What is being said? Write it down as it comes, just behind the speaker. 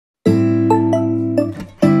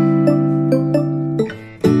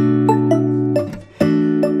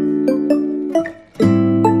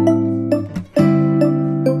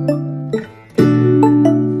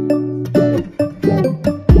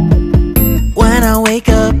When I wake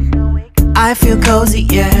up, I feel cozy,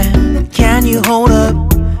 yeah. Can you hold up?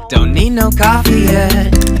 Don't need no coffee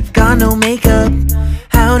yet. Got no makeup.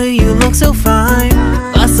 How do you look so fine?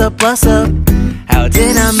 Plus up, plus up. How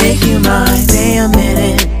did I make you mine? Stay a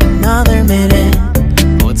minute, another minute.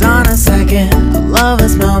 Hold on a second, I love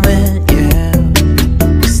this moment, yeah.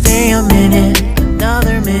 Stay a minute,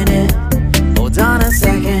 another minute. Hold on a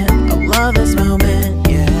second, I love this moment,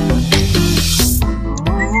 yeah.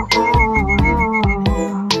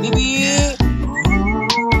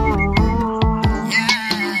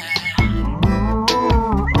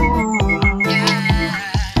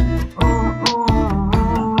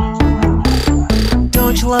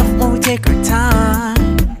 Don't you love when we take our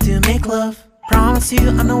time to make love? Promise you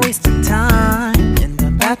I'm not wasting time in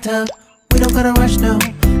the bathtub. We don't gotta rush, no.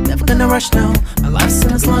 Never gonna rush, no. My life's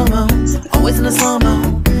in a slow-mo, always in a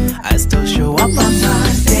slow-mo. I still show up on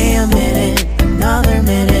time. Stay a minute, another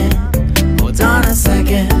minute. Hold on a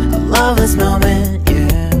second, I love this moment,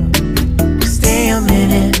 yeah. Stay a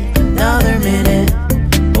minute, another minute.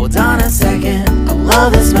 Hold on a second, I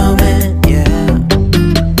love this moment, yeah.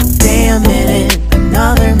 Stay a minute,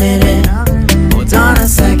 another minute. Hold on a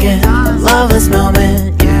second, I love this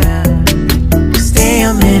moment, yeah. Stay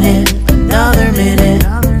a minute, another minute.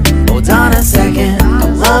 Hold on a second, I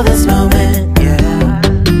love this moment, yeah.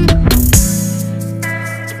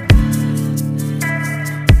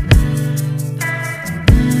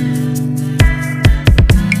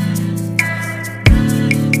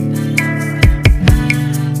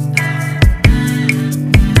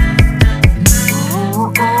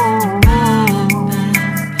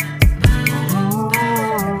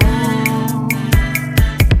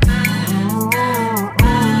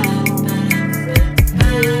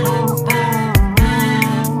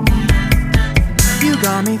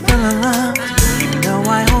 Got me feeling loved, even though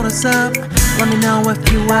I hold us up. Let me know if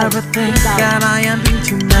you ever think that I am being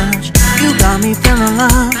too much. You got me feeling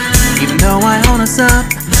loved, even though I hold us up.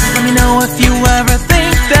 Let me know if you ever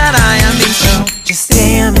think that I am being so. Just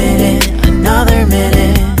stay a minute, another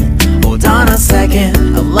minute. Hold on a second,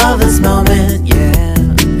 I love this moment, yeah.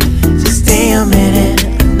 Just stay a minute,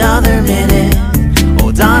 another minute.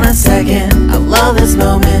 Hold on a second, I love this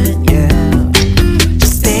moment, yeah.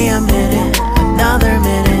 Just stay a minute, another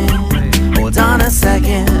minute. Hold on a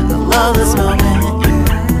second, I love this moment,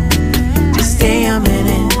 yeah. Just stay a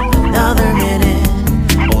minute, another minute.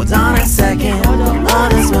 Hold on a second, I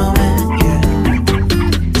love this moment, yeah.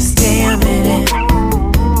 Just stay a minute.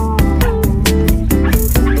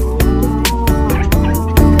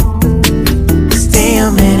 Stay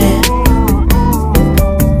a minute.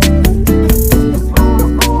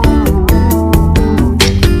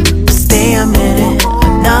 Stay a minute,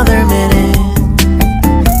 another minute.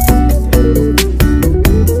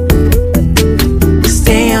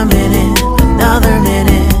 Stay a minute, another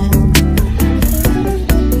minute.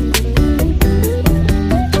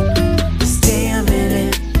 Stay a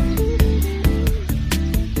minute.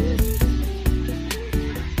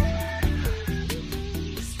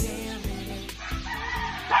 Stay a minute.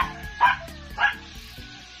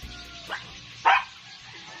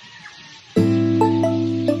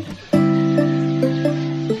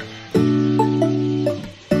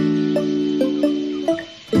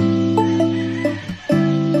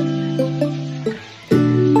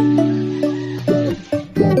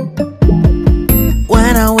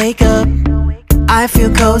 When I wake up, I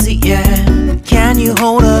feel cozy, yeah. Can you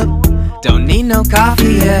hold up? Don't need no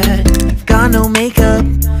coffee yet. Got no makeup.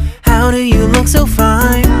 How do you look so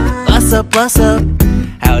fine? Plus up, plus up.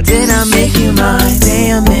 How did I make you mine? Stay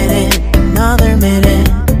a minute, another minute.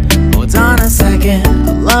 Hold on a second,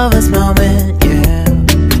 I love this moment, yeah.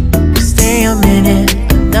 Stay a minute,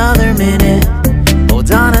 another minute.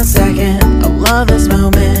 Hold on a second, I love this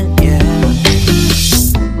moment, yeah.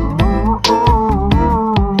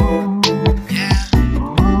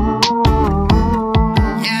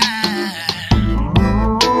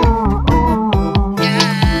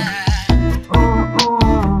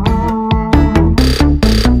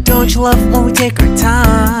 Don't you love when we take our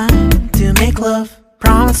time to make love?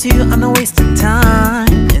 Promise you I'm not wasting time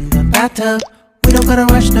in the bathtub. We don't gotta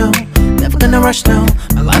rush, no. Never gonna rush, no.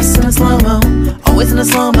 My life's in a slow-mo, always in a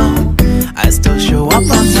slow-mo. I still show up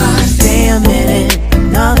on time. Stay a minute,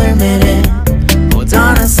 another minute. Hold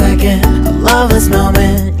on a second, I love this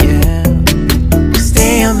moment, yeah.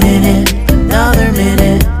 Stay a minute, another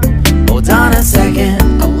minute. Hold on a second,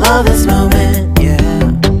 I love this moment, yeah.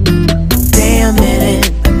 Stay a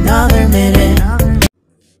minute, another minute.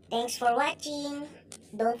 Thanks for watching.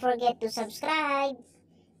 Don't forget to subscribe.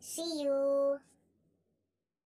 See you.